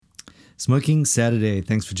Smoking Saturday.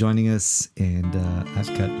 Thanks for joining us. And I've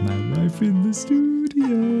got my wife in the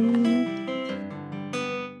studio.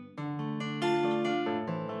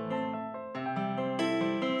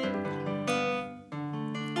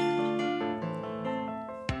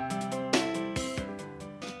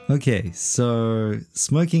 Okay, so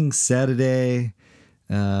Smoking Saturday.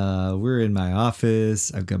 We're in my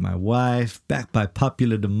office. I've got my wife. Back by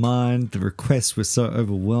popular demand. The requests were so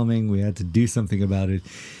overwhelming. We had to do something about it.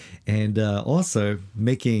 And also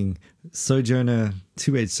making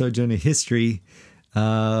two-age Sojourner history.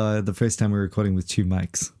 The first time we were recording with two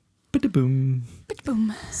mics. Ba-da-boom.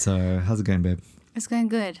 Ba-da-boom. So how's it going, babe? It's going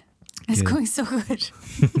good. It's going so good.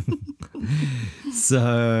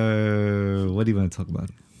 So what do you want to talk about?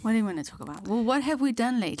 What do you want to talk about? Well, what have we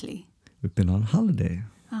done lately? We've been on holiday.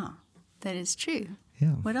 Oh, that is true. Yeah.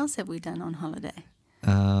 What else have we done on holiday?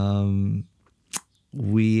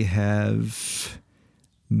 We have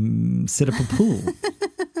set up a pool.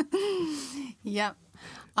 Yep.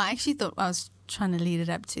 I actually thought I was trying to lead it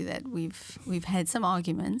up to that. We've had some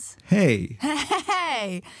arguments. Hey.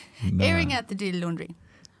 Hey, Nah. airing out the dirty laundry.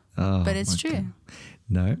 Oh, But it's my true. God.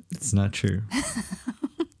 No, it's not true.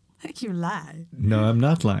 You lie. No, I'm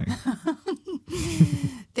not lying.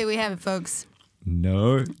 There we have it, folks.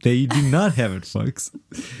 No, they do not have it, folks.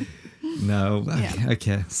 No. Yeah.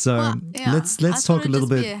 Okay. So Well, yeah. let's I talk thought a it'd little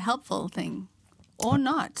just bit. be a helpful thing, or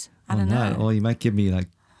not. I Or don't not. know. Or you might get me like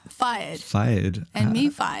Fired fired. and me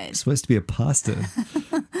I'm fired. supposed to be a pastor.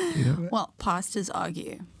 You know? Well, pastors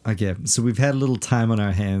argue. Okay. So we've had a little time on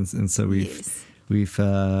our hands, and so Yes. we've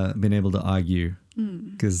been able to argue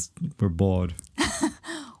because we're bored.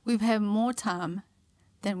 We've had more time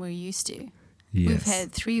than we're used to. Yes. We've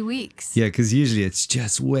had 3 weeks. Yeah, because usually it's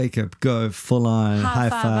just wake up, go full on, high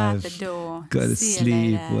Out five, the door. go to See you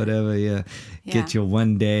sleep, later. whatever. Yeah. Get Yeah. your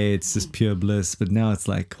one day. It's just pure bliss. But now it's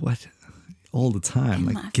like, what? All the time. In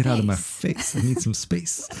Like, my get out of my face. face. I need some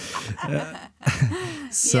space.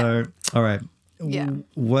 So, all right. Yeah.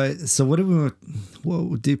 What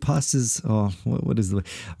do pastors? Oh, what is the?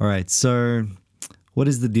 All right. So, what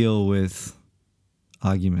is the deal with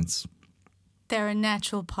arguments? They're a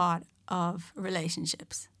natural part of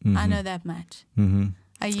relationships. Mm-hmm. I know that much. Mm-hmm.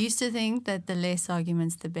 I used to think that the less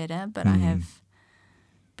arguments, the better, but I have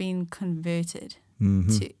been converted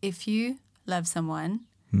Mm-hmm. to if you love someone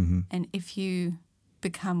Mm-hmm. and if you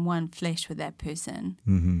become one flesh with that person,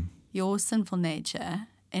 Mm-hmm. your sinful nature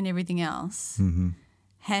and everything else Mm-hmm.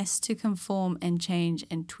 has to conform and change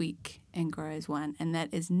and tweak and grow as one. And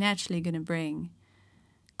that is naturally going to bring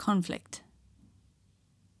conflict.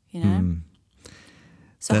 You know? Mm.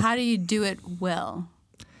 So That- how do you do it well,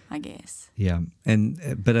 I guess? Yeah,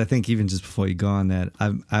 but I think even just before you go on that,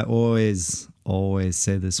 I always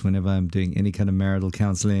say this whenever I'm doing any kind of marital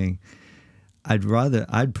counseling.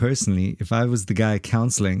 I'd personally, if I was the guy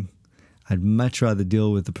counseling, I'd much rather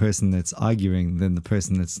deal with the person that's arguing than the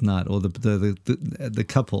person that's not, or the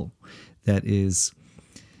couple that is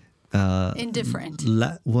Indifferent.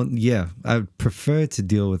 well, yeah, I would prefer to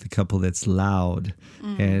deal with a couple that's loud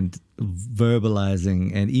and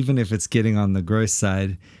verbalizing, and even if it's getting on the gross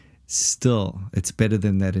side, still, it's better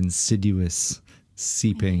than that insidious,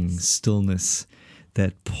 seeping stillness,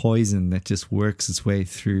 that poison that just works its way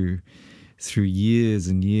through years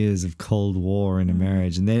and years of cold war in a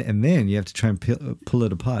marriage, and then you have to try and pull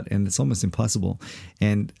it apart, and it's almost impossible.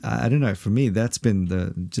 And I don't know, for me, that's been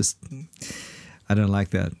I don't like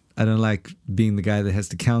that. I don't like being the guy that has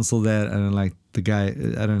to counsel that. I don't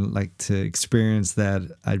like to experience that.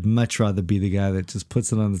 I'd much rather be the guy that just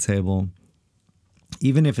puts it on the table.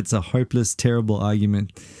 Even if it's a hopeless, terrible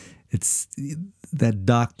argument, it's that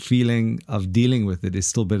dark feeling of dealing with it is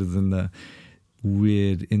still better than the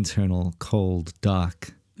weird, internal, cold,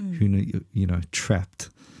 dark, trapped,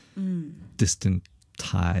 distant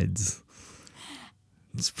tides.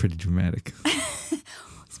 It's pretty dramatic.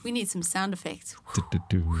 We need some sound effects. I'm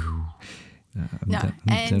No, done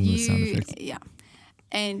and with sound you, effects. yeah,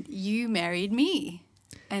 and you married me,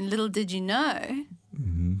 and little did you know,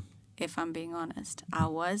 if I'm being honest, I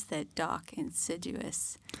was that dark,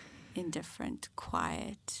 insidious, indifferent,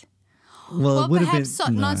 quiet. Well, it would have been perhaps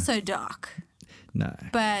not so dark. No,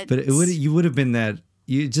 But you would have been that.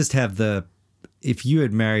 You just have if you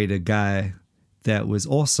had married a guy that was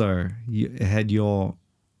also had your,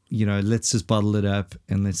 let's just bottle it up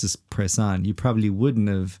and let's just press on. You probably wouldn't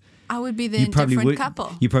have. I would be the indifferent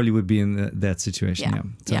couple. You probably would be in that situation. Yeah,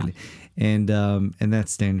 totally. And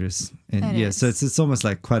that's dangerous. And It is. so it's almost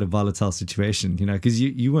like quite a volatile situation, because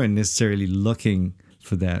you weren't necessarily looking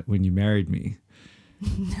for that when you married me.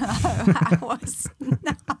 No, I was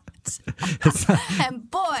not. It's not, And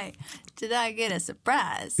boy, did I get a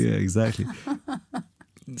surprise. yeah, exactly.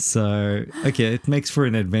 So, okay, it makes for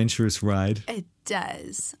an adventurous ride. It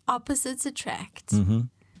does. Opposites attract. Mm-hmm.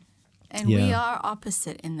 And we Yeah. are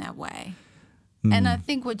opposite in that way. And I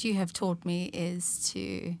think what you have taught me is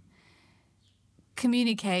to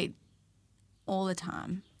communicate all the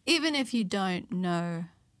time, even if you don't know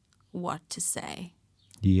what to say.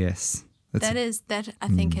 Yes. That I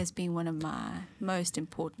think has been one of my most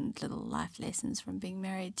important little life lessons from being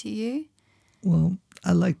married to you. Well,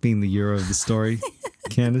 I like being the hero of the story,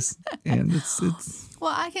 Candice. And it's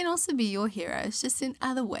Well, I can also be your hero. It's just in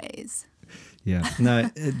other ways. yeah.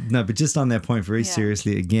 No, but just on that point, very Yeah.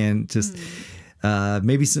 seriously, again, just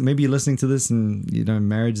maybe you're listening to this and,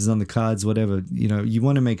 marriage is on the cards, whatever. You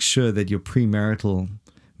want to make sure that your premarital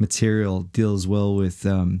material deals well with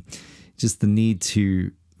just the need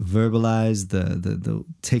to verbalize the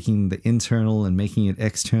taking the internal and making it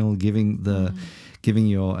external, giving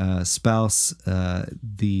your spouse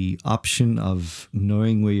the option of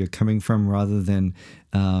knowing where you're coming from rather than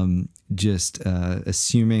just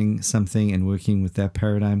assuming something and working with that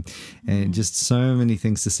paradigm. And just so many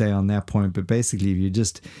things to say on that point. But basically,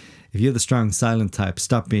 if you're the strong silent type,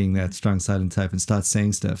 stop being that strong silent type and start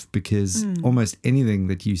saying stuff, because almost anything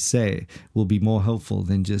that you say will be more helpful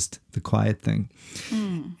than just the quiet thing.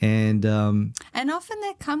 And often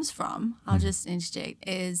that comes from, I'll just interject,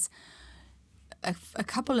 is a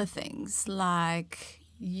couple of things. Like,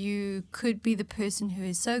 you could be the person who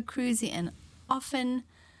is so cruisy and often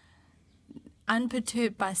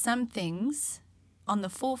unperturbed by some things on the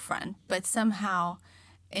forefront, but somehow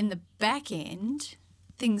in the back end,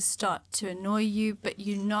 things start to annoy you, but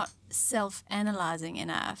you're not self-analyzing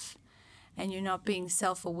enough and you're not being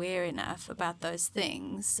self-aware enough about those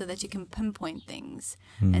things so that you can pinpoint things.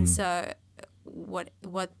 And so what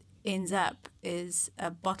ends up is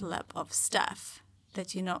a bottle up of stuff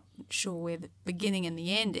that you're not sure where the beginning and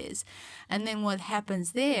the end is. And then what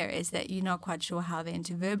happens there is that you're not quite sure how then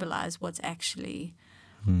to verbalize what's actually,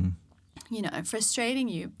 frustrating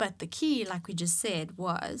you. But the key, like we just said,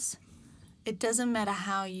 was it doesn't matter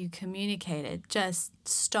how you communicate it. Just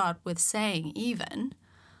start with saying even,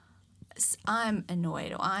 I'm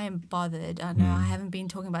annoyed or I am bothered. I know I haven't been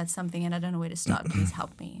talking about something and I don't know where to start. Please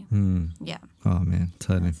help me. Yeah. oh man,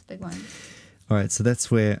 totally. That's a big one. All right, so that's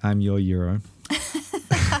where I'm your hero.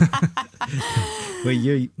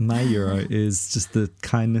 Where my hero is just the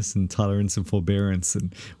kindness and tolerance and forbearance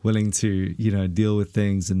and willing to, deal with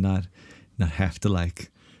things and not have to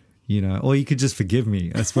or you could just forgive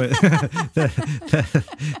me. I suppose there's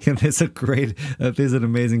an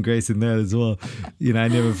amazing grace in that as well. I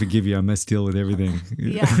never forgive you. I must deal with everything.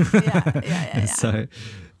 Yeah. So,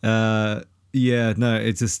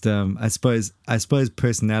 it's just I suppose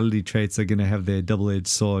personality traits are going to have their double-edged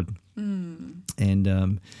sword, and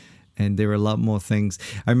there are a lot more things.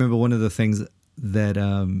 I remember one of the things that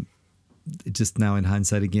just now in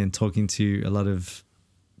hindsight, again, talking to a lot of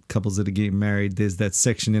couples that are getting married, there's that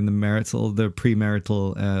section in the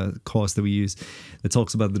premarital course that we use that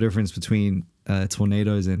talks about the difference between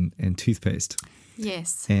tornadoes and toothpaste.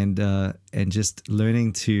 Yes. And just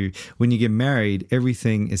learning to, when you get married,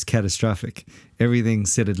 everything is catastrophic.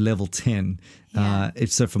 Everything's set at level 10. Yeah.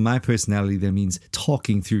 So for my personality, that means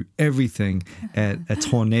talking through everything at a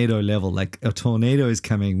tornado level. Like, a tornado is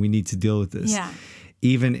coming, we need to deal with this. Yeah.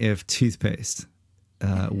 Even if toothpaste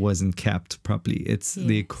wasn't capped properly, it's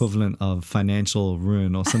the equivalent of financial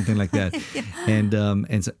ruin or something like that.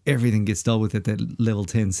 And so everything gets dealt with at that level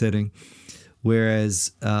 10 setting.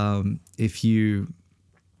 Whereas if you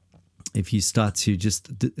start to just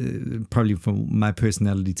probably from my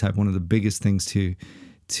personality type, one of the biggest things to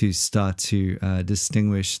start to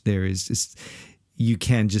distinguish there is just, you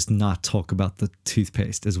can just not talk about the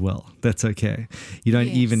toothpaste as well. That's okay. You don't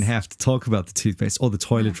even have to talk about the toothpaste or the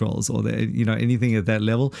toilet rolls or anything at that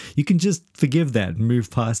level. You can just forgive that,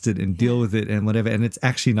 move past it and deal with it and whatever. And it's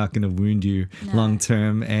actually not going to wound you long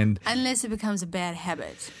term. And unless it becomes a bad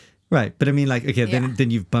habit. Right, but I mean,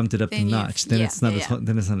 then you've bumped it up the notch. Then it's not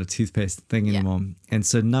then it's not a toothpaste thing anymore. And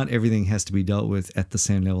so not everything has to be dealt with at the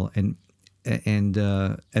same level, and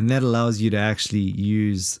that allows you to actually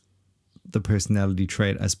use the personality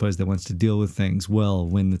trait, I suppose, that wants to deal with things well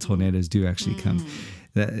when the tornadoes do actually come.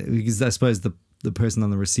 Because I suppose the person on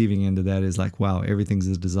the receiving end of that is like, wow, everything's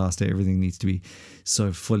a disaster. Everything needs to be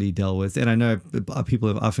so fully dealt with. And I know people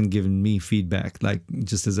have often given me feedback, like,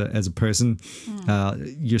 just as a person,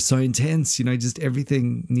 you're so intense, just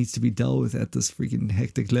everything needs to be dealt with at this freaking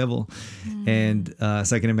hectic level.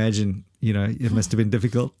 So I can imagine, it must have been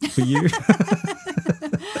difficult for you.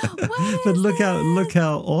 Well, But look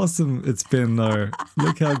how awesome it's been, though.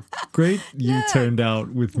 Look how great you turned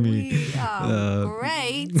out with me. We are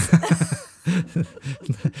great.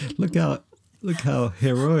 Look how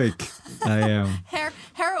heroic I am.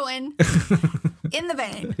 Heroin in the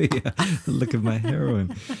van. Yeah, look at my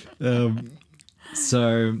heroin.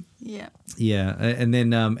 So Yeah. yeah, and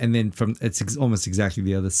then from it's almost exactly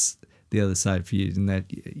the other side for you, in that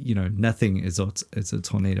nothing is it's a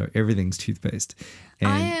tornado. Everything's toothpaste.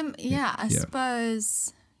 And I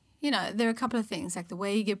suppose, there are a couple of things, like the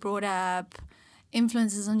way you get brought up,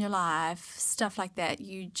 influences on your life, stuff like that.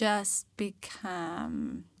 You just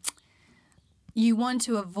you want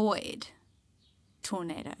to avoid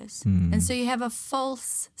tornadoes. And so you have a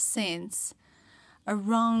false sense, a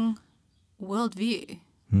wrong worldview,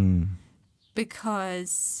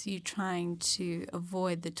 because you're trying to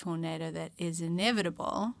avoid the tornado that is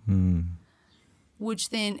inevitable, which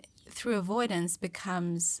then through avoidance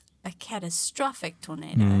becomes a catastrophic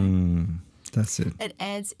tornado. That's it. It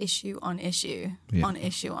adds issue on issue on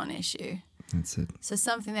issue on issue. That's it. So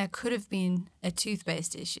something that could have been a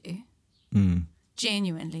toothpaste issue,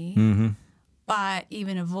 genuinely, by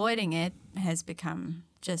even avoiding it has become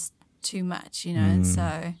just too much, and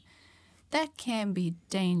so that can be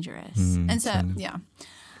dangerous. And so,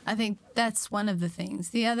 I think that's one of the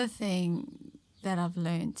things. The other thing that I've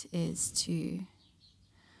learned is to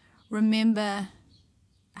remember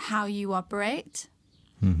how you operate,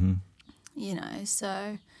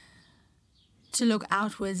 so to look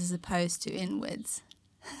outwards as opposed to inwards.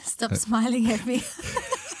 Stop smiling at me.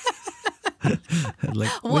 Like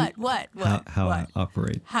What? How I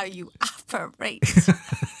operate. How you operate.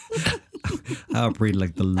 I operate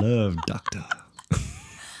like the love doctor.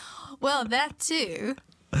 Well, that too.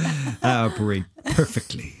 I operate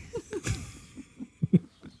perfectly.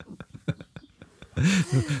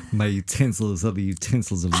 My utensils are the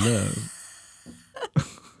utensils of love.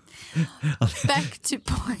 Back to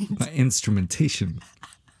point. My instrumentation.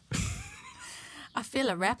 I feel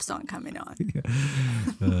a rap song coming on.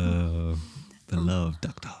 The love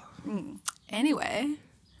doctor. Anyway.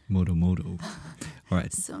 Moto. All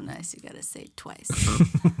right. So nice, you got to say it twice.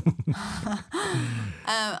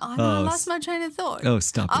 I lost my train of thought. Oh,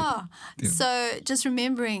 stop it. So just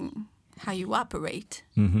remembering how you operate.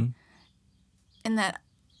 And that,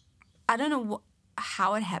 I don't know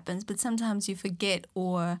how it happens, but sometimes you forget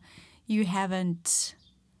or you haven't.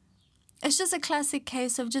 It's just a classic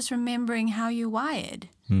case of just remembering how you're wired,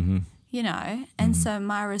 And so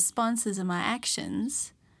my responses and my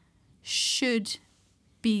actions should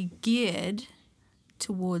be geared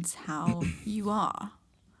towards how you are.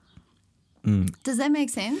 Does that make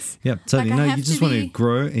sense? Yeah, totally. Like, you just want to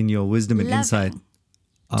grow in your wisdom and insight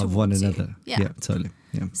of one another. You. Yeah, totally.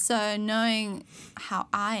 Yeah. So knowing how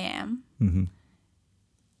I am,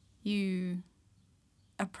 you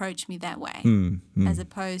approach me that way, as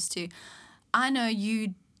opposed to, I know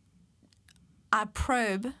you. I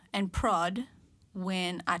probe and prod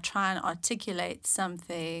when I try and articulate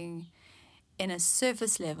something in a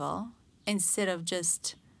surface level instead of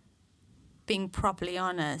just being properly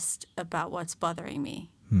honest about what's bothering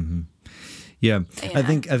me. Yeah, I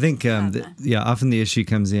think often the issue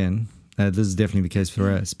comes in. This is definitely the case for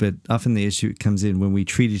us, but often the issue comes in when we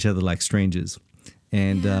treat each other like strangers,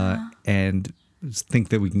 and think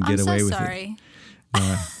that we can get away with it.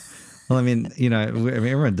 Well, I mean,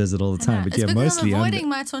 everyone does it all the time, but it's because mostly I'm avoiding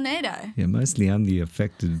my tornado. Yeah, mostly I'm the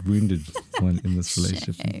affected, wounded one in this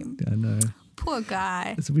relationship. Shame. I know. Poor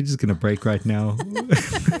guy. So we're just gonna break right now.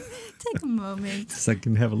 Take a moment. So I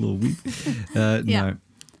can have a little weep. No,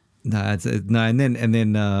 and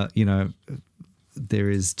then there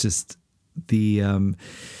is just the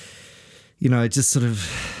it just sort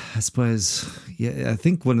of, I suppose, I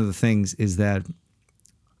think one of the things is that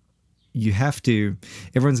you have to,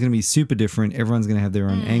 everyone's going to be super different. Everyone's going to have their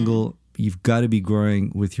own angle. You've got to be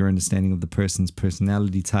growing with your understanding of the person's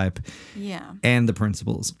personality type and the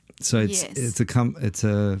principles. So it's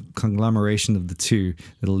a conglomeration of the two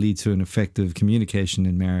that'll lead to an effective communication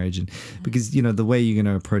in marriage. And because, the way you're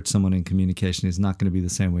going to approach someone in communication is not going to be the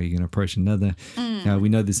same way you're going to approach another. We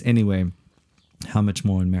know this anyway. How much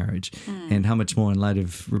more in marriage, and how much more in light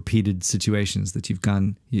of repeated situations that you've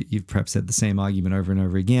perhaps had the same argument over and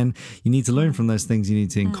over again. You need to learn from those things. You need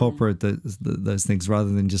to incorporate those things rather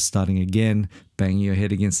than just starting again, banging your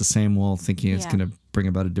head against the same wall, thinking it's going to bring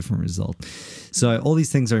about a different result. So all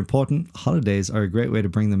these things are important. Holidays are a great way to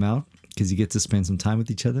bring them out because you get to spend some time with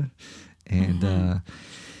each other. And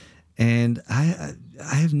and I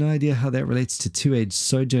have no idea how that relates to two-age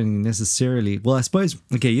sojourning necessarily. Well, I suppose,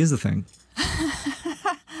 okay, here's the thing.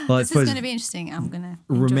 Well, this is going to be interesting. I'm going to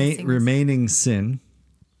remaining sin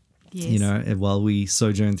Yes. You know, and while we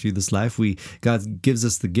sojourn through this life, God gives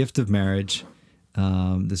us the gift of marriage,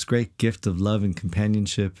 this great gift of love and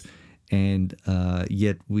companionship, and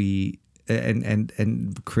yet we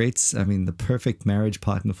and creates, I mean, the perfect marriage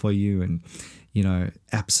partner for you. And you know,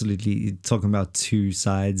 absolutely talking about two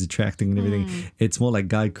sides attracting and everything. It's more like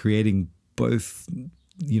God creating both,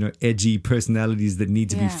 you know, edgy personalities that need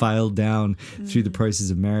to be filed down through the process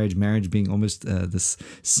of marriage. Marriage being almost this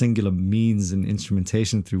singular means and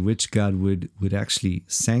instrumentation through which God would actually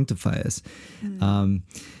sanctify us. And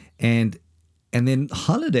then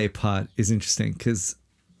holiday part is interesting because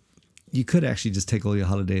you could actually just take all your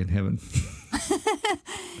holiday in heaven.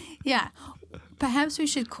 Yeah. Perhaps we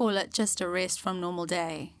should call it just a rest from normal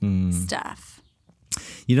day stuff.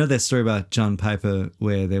 You know that story about John Piper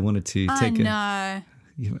where they wanted to take No.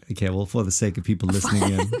 Okay, well, for the sake of people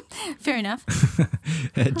listening in. Fair enough.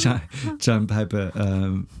 John Piper,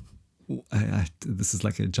 this is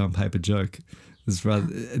like a John Piper joke.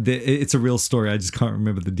 It's a real story. I just can't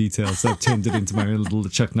remember the details. So I've turned it into my own little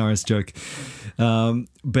Chuck Norris joke.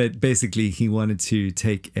 But basically, he wanted to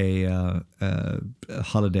take a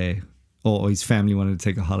holiday, or his family wanted to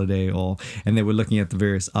take a holiday, and they were looking at the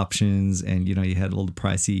various options, and you know, you had all the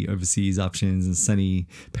pricey overseas options and sunny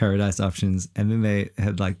paradise options, and then they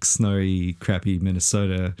had like snowy, crappy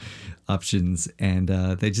Minnesota options, and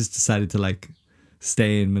they just decided to like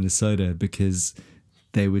stay in Minnesota because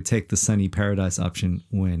they would take the sunny paradise option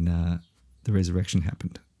when the resurrection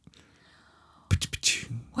happened.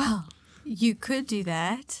 Well, you could do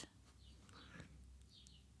that.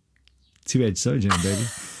 Two-age sojourn, baby.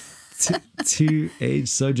 Two-age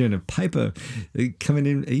sojourner. Piper coming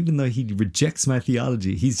in, even though he rejects my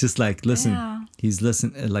theology, he's just like, listen,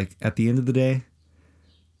 like at the end of the day,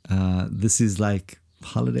 this is like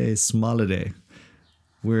holiday, smoliday.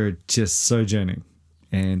 We're just sojourning.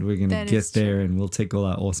 And we're going to get there and we'll take all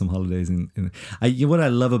our awesome holidays. What I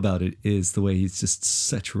love about it is the way he's just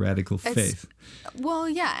such radical faith. Well,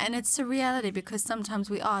 yeah, and it's a reality because sometimes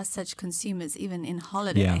we are such consumers, even in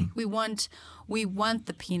holiday. Yeah. We want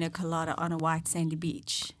the pina colada on a white sandy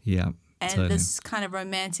beach. Yeah. And totally. this kind of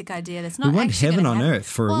romantic idea that's not we want actually heaven on happen. earth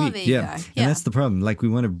for a week. There you go. And that's the problem. Like we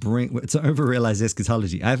want to bring, it's an over-realized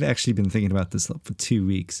eschatology. I've actually been thinking about this for 2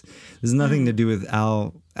 weeks. There's nothing to do with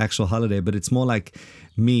our actual holiday, but it's more like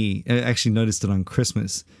me. I actually noticed it on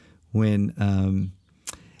Christmas when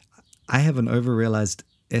I have an over-realized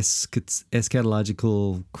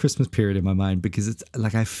eschatological Christmas period in my mind, because it's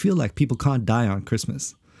like I feel like people can't die on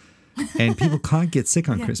Christmas and people can't get sick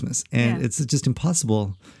on Christmas. And it's just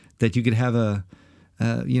impossible that you could have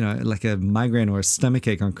like a migraine or a stomach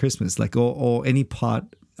ache on Christmas, like or any part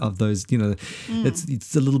of those,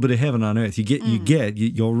 it's a little bit of heaven on earth.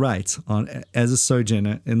 You're right as a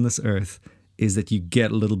sojourner in this earth, is that you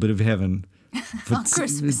get a little bit of heaven for on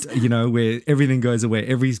Christmas. Where everything goes away,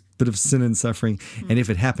 every bit of sin and suffering. And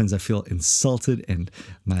if it happens, I feel insulted and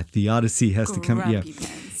my theodicy has to come.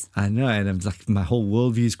 Pants. I know. And I'm like, my whole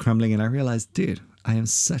worldview is crumbling. And I realized, dude, I am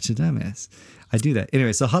such a dumbass. I do that.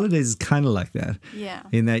 Anyway, so holidays is kind of like that. Yeah.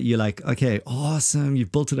 In that you're like, okay, awesome. You've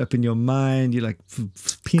built it up in your mind. You're like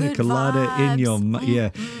pina Good colada vibes. in your mind.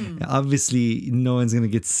 Yeah. Obviously, no one's going to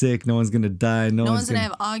get sick. No one's going to die. No one's going to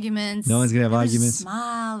have arguments. No one's going to have arguments.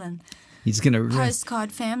 Smile and you're just going to rest.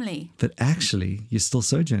 Postcard family. But actually, you're still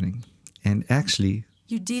sojourning. And actually,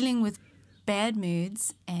 you're dealing with bad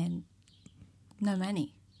moods and no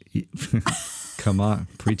money. Come on,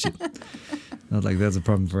 preach it. Not like that's a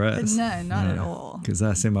problem for us. No, not at all. Because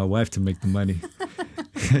I send my wife to make the money.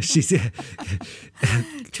 She said,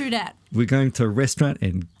 true that. We're going to a restaurant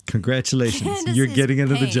and congratulations, you're getting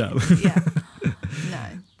into the job. Yeah. No,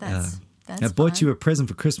 that's I bought you a present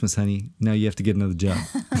for Christmas, honey. Now you have to get another job.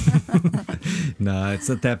 No, it's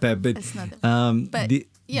not that bad. But, it's not that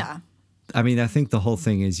bad. I mean, I think the whole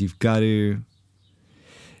thing is you've got to,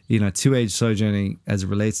 two-age sojourning as it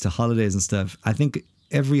relates to holidays and stuff. I think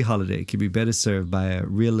every holiday could be better served by a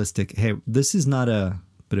realistic, hey, this is not a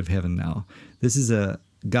bit of heaven now. This is a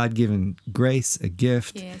God-given grace, a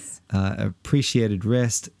gift, appreciated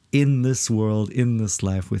rest in this world, in this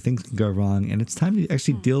life where things can go wrong. And it's time to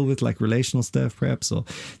actually deal with like relational stuff perhaps, or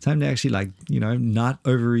time to actually not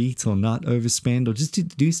overeat or not overspend, or just to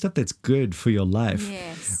do stuff that's good for your life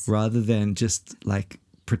rather than just like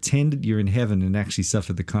pretend that you're in heaven and actually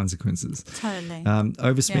suffer the consequences. Totally.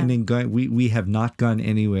 Overspending, we have not gone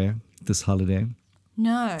anywhere this holiday.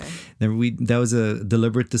 No. That was a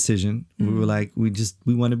deliberate decision. We were like, we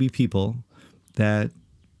want to be people that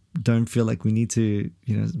don't feel like we need to,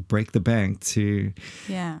 break the bank to,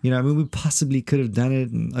 we possibly could have done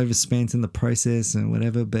it and overspent in the process and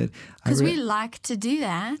whatever, but because we like to do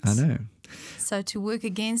that. I know. So to work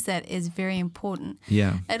against that is very important.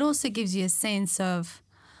 Yeah. It also gives you a sense of,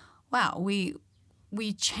 wow, we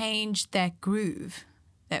changed that groove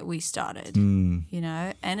that we started, you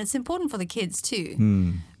know, and it's important for the kids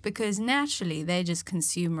too, because naturally they're just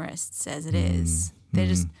consumerists as it is. They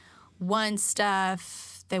just want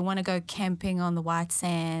stuff. They want to go camping on the white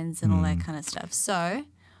sands and all that kind of stuff. So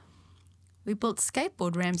we built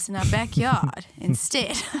skateboard ramps in our backyard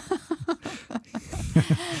instead.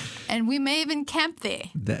 And we may even camp there.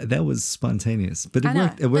 That was spontaneous, but I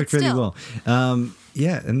know, it worked but really still. well.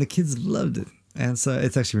 Yeah, and the kids loved it. And so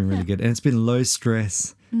it's actually been really good. And it's been low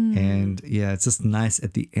stress. And yeah, it's just nice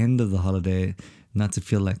at the end of the holiday not to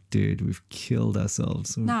feel like, dude, we've killed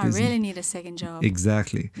ourselves. We're No, I busy. really need a second job.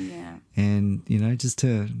 Exactly. Yeah. And, you know,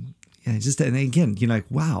 and again, you're like,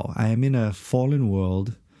 wow, I am in a fallen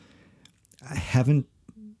world. I haven't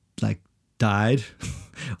like died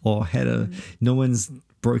or had no one's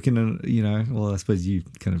broken, you know, well, I suppose you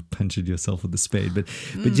kind of punctured yourself with a spade, but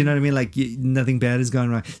you know what I mean? Like nothing bad is going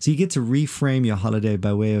wrong. So you get to reframe your holiday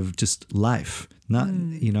by way of just life, not,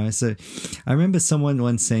 you know, so I remember someone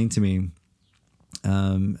once saying to me,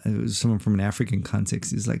 it was someone from an African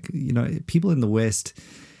context. He's like, you know, people in the West,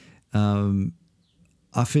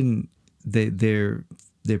 often their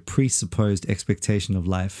presupposed expectation of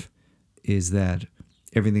life is that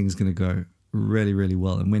everything's going to go really, really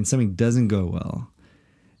well. And when something doesn't go well,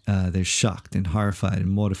 they're shocked and horrified and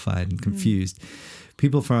mortified and confused.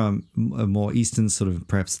 People from a more Eastern sort of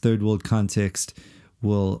perhaps third world context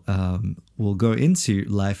will go into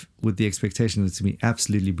life with the expectation that it's going to be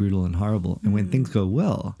absolutely brutal and horrible. And when things go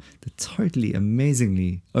well, they're totally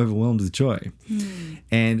amazingly overwhelmed with joy.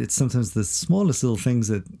 And it's sometimes the smallest little things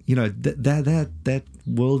that, you know, that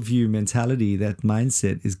worldview mentality, that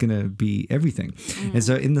mindset is going to be everything. And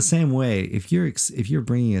so in the same way, if you're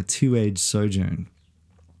bringing a two-age sojourn,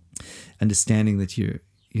 understanding that you're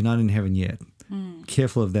not in heaven yet,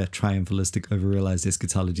 careful of that triumphalistic, over-realized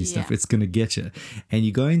eschatology stuff. Yeah. It's going to get you. And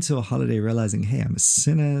you go into a holiday realizing, hey, I'm a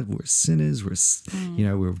sinner. We're sinners.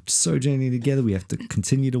 We're sojourning together. We have to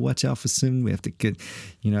continue to watch out for sin. We have to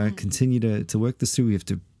continue to work this through. We have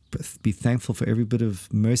to be thankful for every bit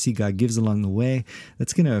of mercy God gives along the way.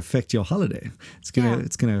 That's going to affect your holiday. It's going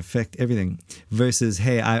to affect everything. Versus,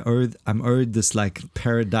 hey, I'm owed this like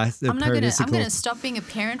paradise. I'm going to stop being a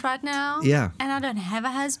parent right now. Yeah. And I don't have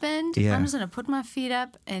a husband. Yeah. I'm just going to put my feet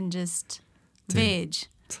up and just veg.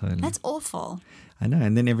 Totally. That's awful. I know.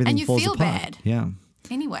 And then everything And you falls feel apart. bad. Yeah.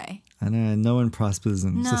 Anyway. I know, no one prospers,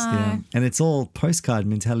 and and it's all postcard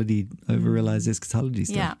mentality, over-realized eschatology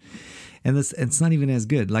stuff. Yeah. And it's not even as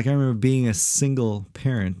good. Like I remember being a single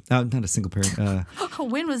parent, not a single parent.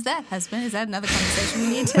 When was that, husband? Is that another conversation we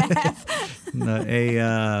need to have? No,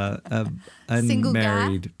 a Single guy?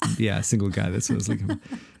 unmarried, single guy. That's what I was looking for.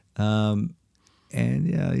 And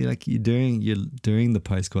yeah, you're doing the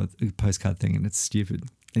postcard thing, and it's stupid.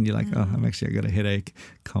 And you're like, I got a headache.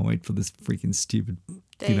 Can't wait for this freaking stupid,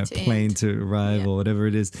 plane to arrive or whatever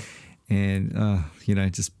it is. And,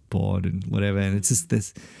 just bored and whatever. And it's just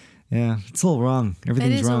this, it's all wrong.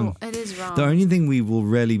 Everything's wrong. It is wrong. The only thing we will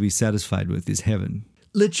rarely be satisfied with is heaven.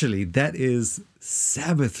 Literally, that is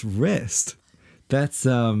Sabbath rest. That's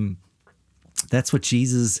what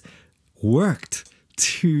Jesus worked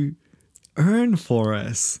to earn for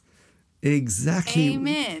us. Exactly.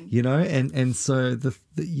 Amen. And so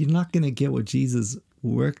you're not going to get what Jesus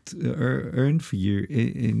worked or earned for you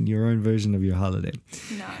in your own version of your holiday.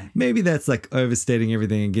 No. Maybe that's like overstating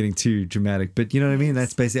everything and getting too dramatic, but you know what I mean?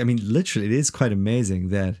 That's basically, literally, it is quite amazing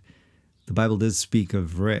that the Bible does speak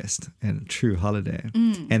of rest and a true holiday,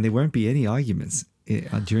 and there won't be any arguments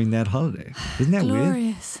during that holiday. Isn't that weird?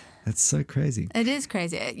 Glorious. That's so crazy. It is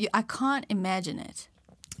crazy. I can't imagine it.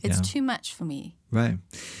 It's too much for me. Right.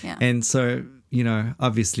 Yeah. And so,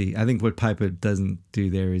 obviously, I think what Piper doesn't do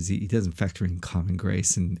there is he doesn't factor in common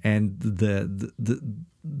grace and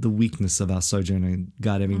the weakness of our sojourn and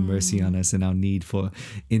God having mercy on us and our need for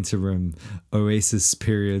interim oasis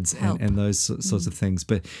periods and those sorts of things.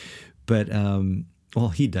 But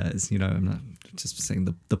he does. I'm not just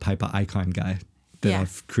saying the Piper icon guy that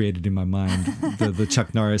I've created in my mind, the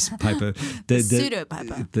Chuck Norris Piper, the pseudo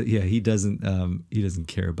Piper. He doesn't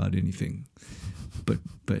care about anything, but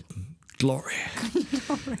glory,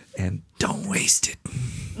 and don't waste it.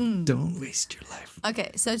 Don't waste your life.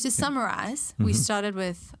 Okay, so to summarize, we started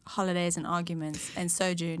with holidays and arguments and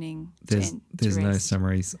sojourning. There's no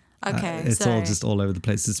summaries. Okay, it's all just all over the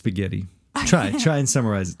place. It's spaghetti. Try and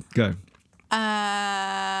summarize it. Go.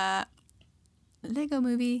 Lego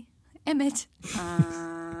Movie. Emmett.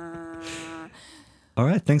 All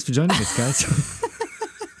right. Thanks for joining us, guys.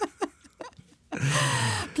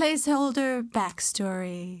 Play placeholder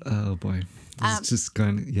backstory. Oh boy. It's just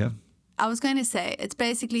going, yeah. I was going to say, it's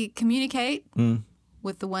basically communicate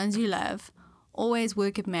with the ones you love. Always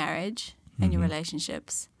work at marriage and your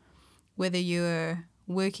relationships, whether you're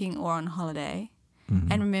working or on holiday.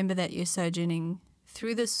 And remember that you're sojourning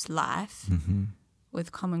through this life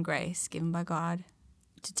with common grace given by God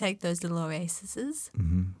to take those little oases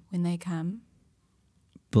when they come.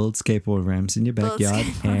 Build skateboard ramps in your backyard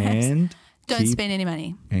and don't spend any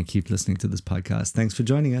money. And keep listening to this podcast. Thanks for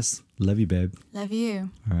joining us. Love you, babe. Love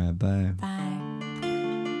you. All right, bye. Bye.